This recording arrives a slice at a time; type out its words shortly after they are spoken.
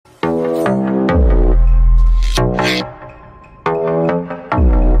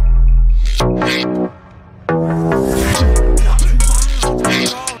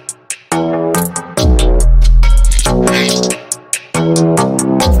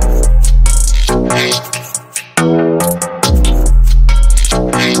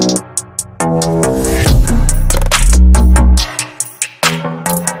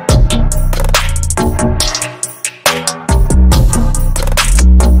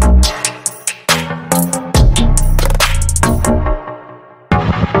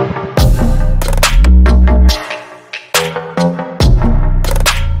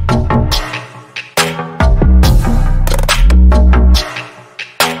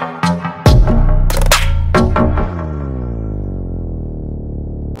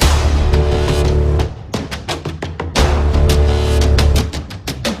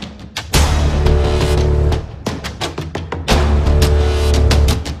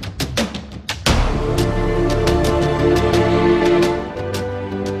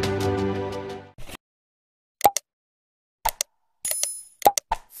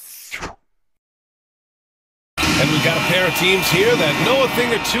teams here that know a thing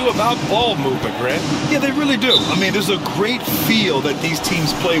or two about ball movement, Grant. Yeah, they really do. I mean, there's a great feel that these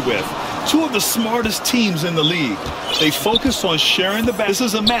teams play with. Two of the smartest teams in the league. They focus on sharing the ball. This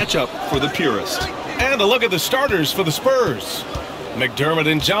is a matchup for the purist. And a look at the starters for the Spurs. McDermott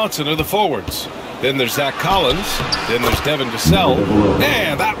and Johnson are the forwards. Then there's Zach Collins. Then there's Devin Vassell.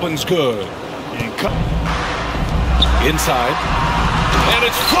 And that one's good. Inside. And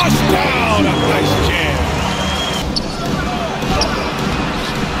it's flushed down. A nice jam.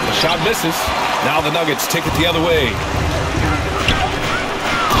 The shot misses. Now the Nuggets take it the other way.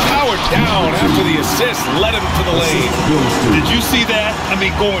 Powered down after the assist. Led him to the lane. Did you see that? I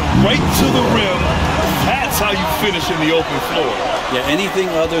mean, going right to the rim. That's how you finish in the open floor. Yeah, anything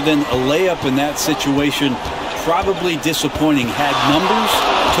other than a layup in that situation, probably disappointing. Had numbers,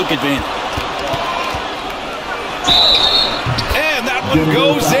 took advantage. And that one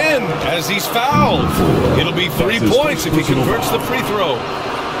goes in as he's fouled. It'll be 3 points if he converts the free throw.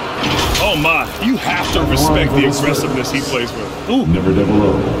 Oh my, you have to respect the aggressiveness he plays with. Ooh. Never double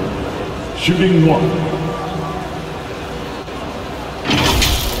O. Shooting one.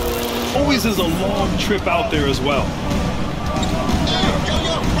 Always is a long trip out there as well.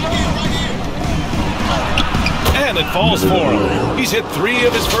 And it falls for him. He's hit 3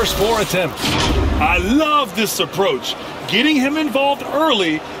 of his first 4 attempts. I love this approach. Getting him involved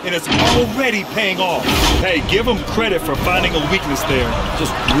early, and it's already paying off. Hey, give him credit for finding a weakness there.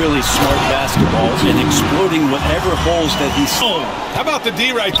 Just really smart basketball and exploiting whatever holes that he's shown. How about the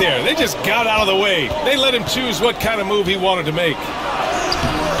D right there? They just got out of the way. They let him choose what kind of move he wanted to make.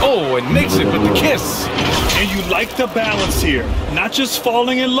 Oh, and makes it with the kiss. And you like the balance here. Not just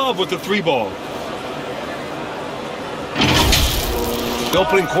falling in love with the 3-ball.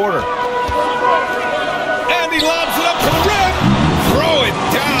 Opening quarter. And he lobs it up to the rim. Throw it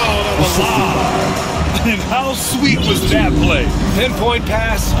down on the lob. And how sweet was that play? Pinpoint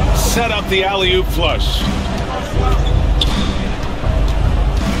pass, set up the alley-oop flush.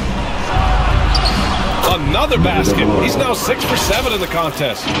 Another basket. He's now 6 for 7 in the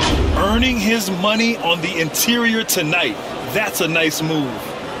contest. Earning his money on the interior tonight. That's a nice move.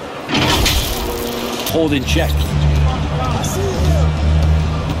 Hold in check.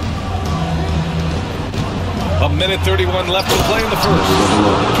 A minute 31 left to play in the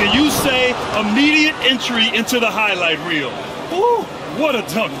first. Can you say immediate entry into the highlight reel? Ooh, what a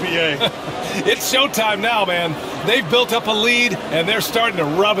dunk, BA. It's showtime now, man. They've built up a lead, and they're starting to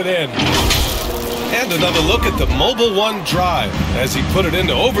rub it in. And another look at the Mobile One drive as he put it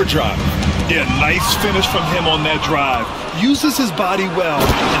into overdrive. Yeah, nice finish from him on that drive. Uses his body well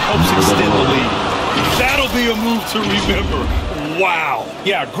and helps extend the lead. That'll be a move to remember. Wow.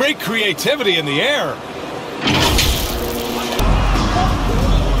 Yeah, great creativity in the air.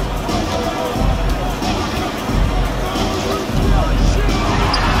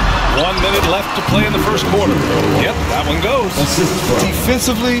 1 minute left to play in the first quarter. Yep, that one goes.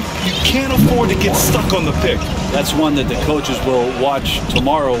 Defensively, you can't afford to get stuck on the pick. That's one that the coaches will watch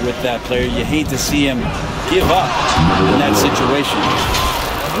tomorrow with that player. You hate to see him give up in that situation.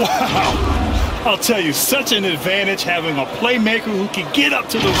 Wow. I'll tell you, such an advantage having a playmaker who can get up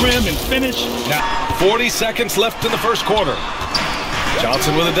to the rim and finish. Now, 40 seconds left in the first quarter.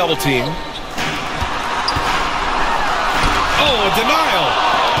 Johnson with a double team. Oh, a denial.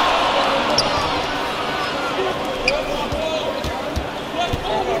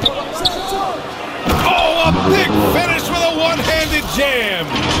 Oh, a big finish with a one-handed jam.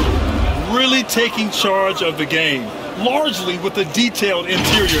 Really taking charge of the game, largely with a detailed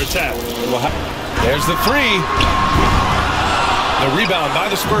interior attack. There's the 3. The rebound by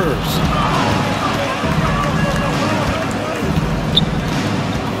the Spurs.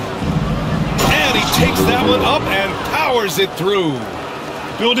 And he takes that one up and powers it through.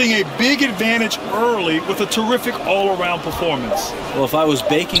 Building a big advantage early with a terrific all-around performance. Well, if I was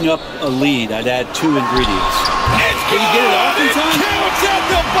baking up a lead, I'd add 2 ingredients. Can you get it off in time? Counts at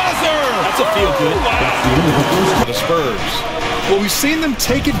the buzzer! That's a feel-good. For the Spurs. Well, we've seen them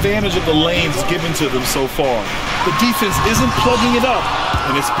take advantage of the lanes given to them so far. The defense isn't plugging it up,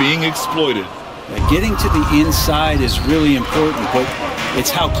 and it's being exploited. Getting to the inside is really important, but it's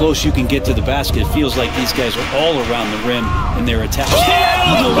how close you can get to the basket. It feels like these guys are all around the rim in their attacks.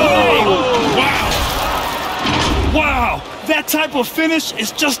 Oh, wow! Wow! That type of finish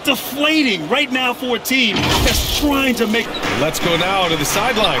is just deflating right now for a team that's trying to make... Let's go now to the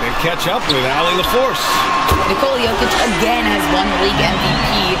sideline and catch up with Allie LaForce. Nikola Jokic again has won the league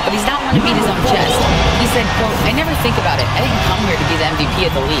MVP, but he's not one to beat his own chest. He said, quote, "I never think about it. I didn't come here to be the MVP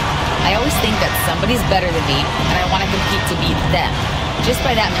of the league. I always think that somebody's better than me, and I want to compete to beat them. Just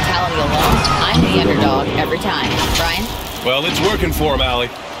by that mentality alone, I'm the underdog every time." Brian? Well, it's working for him, Allie.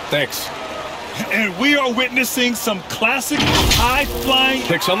 Thanks. And we are witnessing some classic high-flying...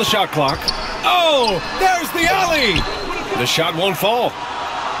 Picks on the shot clock. Oh, there's the alley. The shot won't fall.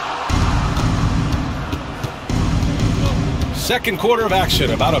 Second quarter of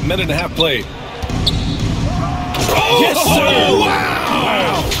action, about a minute and a half played. Oh, yes, sir. Oh,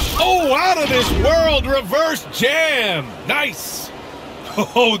 wow. Oh, out of this world reverse jam. Nice.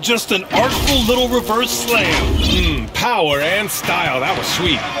 Oh, just an artful little reverse slam. Power and style. That was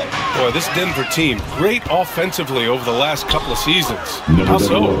sweet. Boy, this Denver team, great offensively over the last couple of seasons. How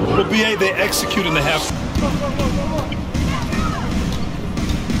so? Well, BA, they execute in the half.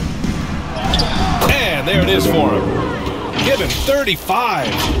 And there it is for him. Give him 35.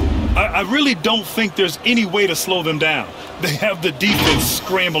 I really don't think there's any way to slow them down. They have the defense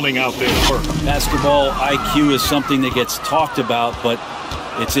scrambling out there. Basketball IQ is something that gets talked about, but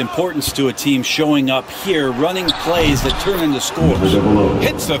its importance to a team showing up here, running plays that turn into scores.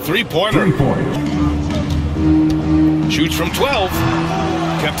 Hits the three-pointer. Shoots from 12.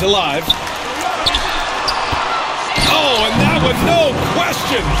 Kept alive. Oh, and that one, no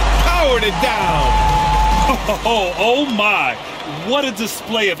question, powered it down. Oh my. What a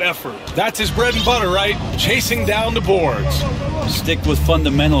display of effort. That's his bread and butter, right? Chasing down the boards. Stick with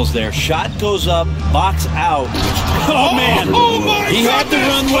fundamentals there. Shot goes up, box out. Oh, man. Oh, my He had the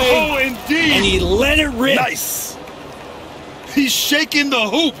runway. Oh, indeed. And he let it rip. Nice. He's shaking the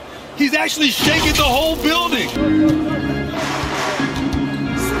hoop. He's actually shaking the whole building.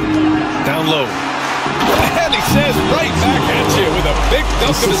 Down low. And he says right back at you with a big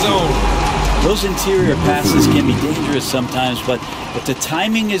dunk of his own. Those interior passes can be dangerous sometimes, but if the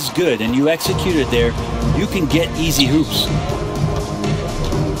timing is good and you execute it there, you can get easy hoops.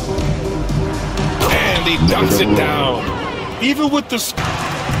 And he dunks it down. Even with the...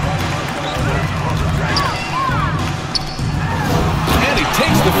 And he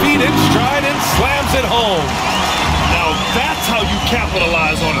takes the feet in stride and slams it home. Now that's how you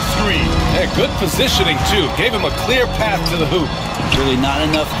capitalize on a screen. Yeah, good positioning, too. Gave him a clear path to the hoop. Really not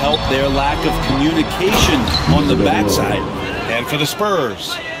enough help there. Lack of communication on the backside. And for the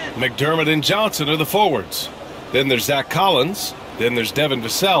Spurs, McDermott and Johnson are the forwards. Then there's Zach Collins. Then there's Devin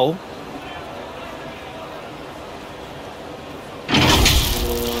Vassell.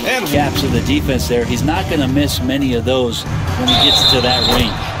 And Gaps of the defense there. He's not going to miss many of those when he gets to that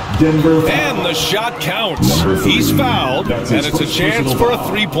range. And the shot counts. He's fouled, and it's a chance for a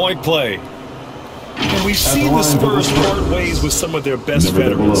three-point play. And we've seen the Spurs part ways with some of their best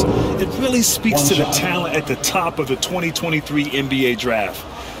veterans. It really speaks to the talent at the top of the 2023 NBA draft.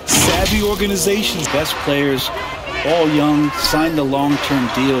 Savvy organizations. Best players, all young, signed the long-term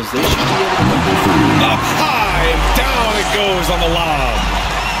deals. They should be able to... Up high and down it goes on the lob.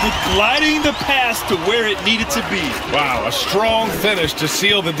 Gliding the pass to where it needed to be. Wow, a strong finish to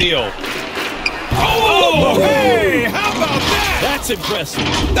seal the deal. Oh, hey, how about that? That's impressive.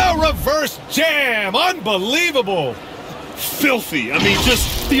 The reverse jam, unbelievable. Filthy. I mean,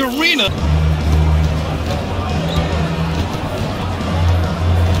 just the arena.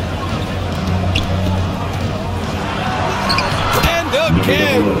 And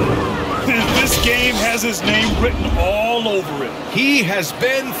again. This game has his name written all over it. He has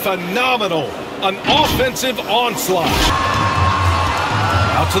been phenomenal. An offensive onslaught.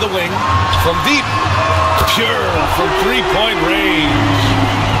 Out to the wing. From deep. Pure from three-point range.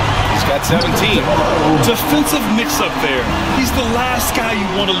 He's got 17. Defensive mix-up there. He's the last guy you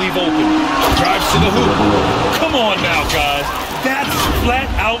want to leave open. Drives to the hoop. Come on now, guys. That's flat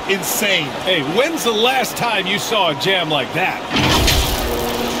out insane. Hey, when's the last time you saw a jam like that?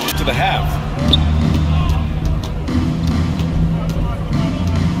 To the half.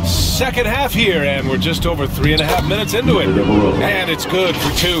 Second half here, and we're just over 3.5 minutes into it. And it's good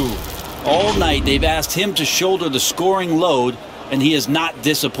for two. All night they've asked him to shoulder the scoring load, and he is not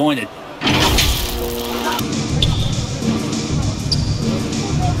disappointed.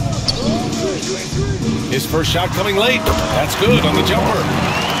 His first shot coming late. That's good on the jumper.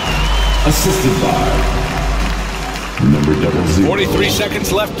 Assisted by number 00. 43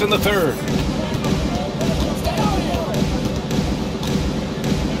 seconds left in the third.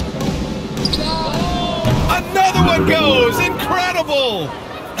 Another one goes. Incredible.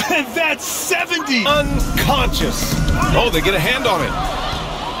 And that's 70. Unconscious. Oh, they get a hand on it.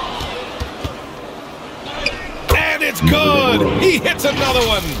 And it's good. He hits another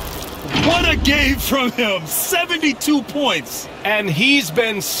one. What a game from him. 72 points. And he's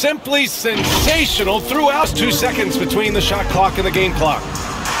been simply sensational throughout. 2 seconds between the shot clock and the game clock.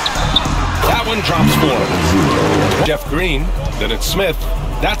 That one drops for him. Jeff Green. Then it's Smith.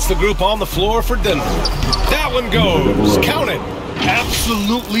 That's the group on the floor for Denver. That one goes. Count it.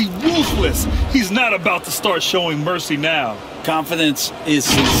 Absolutely ruthless. He's not about to start showing mercy now. Confidence is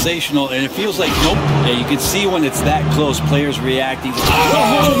sensational, and it feels like, nope. Yeah, you can see when it's that close, players reacting.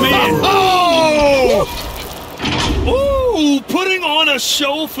 Oh, man. Oh! Ooh, putting on a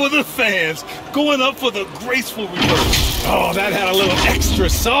show for the fans. Going up for the graceful reverse. Oh, that had a little extra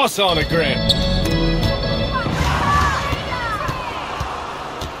sauce on it, Grant.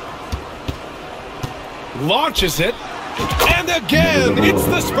 Launches it. And again, it's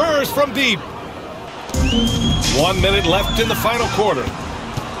the Spurs from deep. 1 minute left in the final quarter.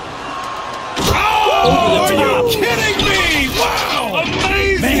 Oh, are you kidding me? Wow,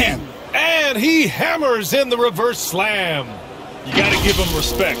 amazing. Man. And he hammers in the reverse slam. You got to give them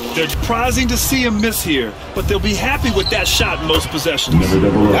respect. They're surprising to see him miss here, but they'll be happy with that shot most possessions.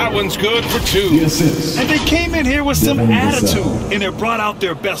 That one's good for 2. And they came in here with some attitude, and they brought out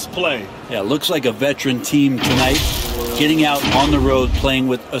their best play. Yeah, looks like a veteran team tonight, getting out on the road, playing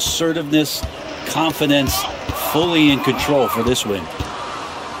with assertiveness, confidence, fully in control for this win.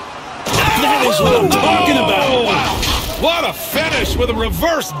 That is what I'm talking about. Wow. What a finish with a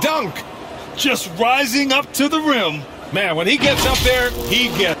reverse dunk. Just rising up to the rim. Man, when he gets up there, he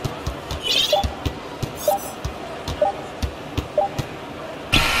gets...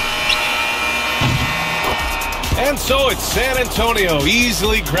 And so it's San Antonio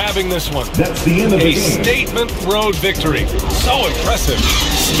easily grabbing this one. That's the end of the A game. statement road victory. So impressive.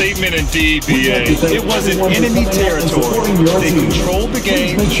 Statement indeed, BA. It wasn't enemy territory. They controlled the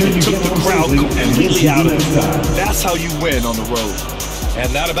game and took the crowd completely out of it. That's how you win on the road. And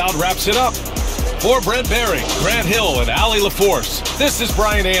that about wraps it up. For Brent Berry, Grant Hill, and Allie LaForce, this is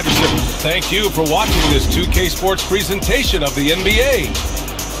Brian Anderson. Thank you for watching this 2K Sports presentation of the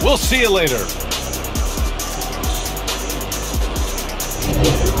NBA. We'll see you later.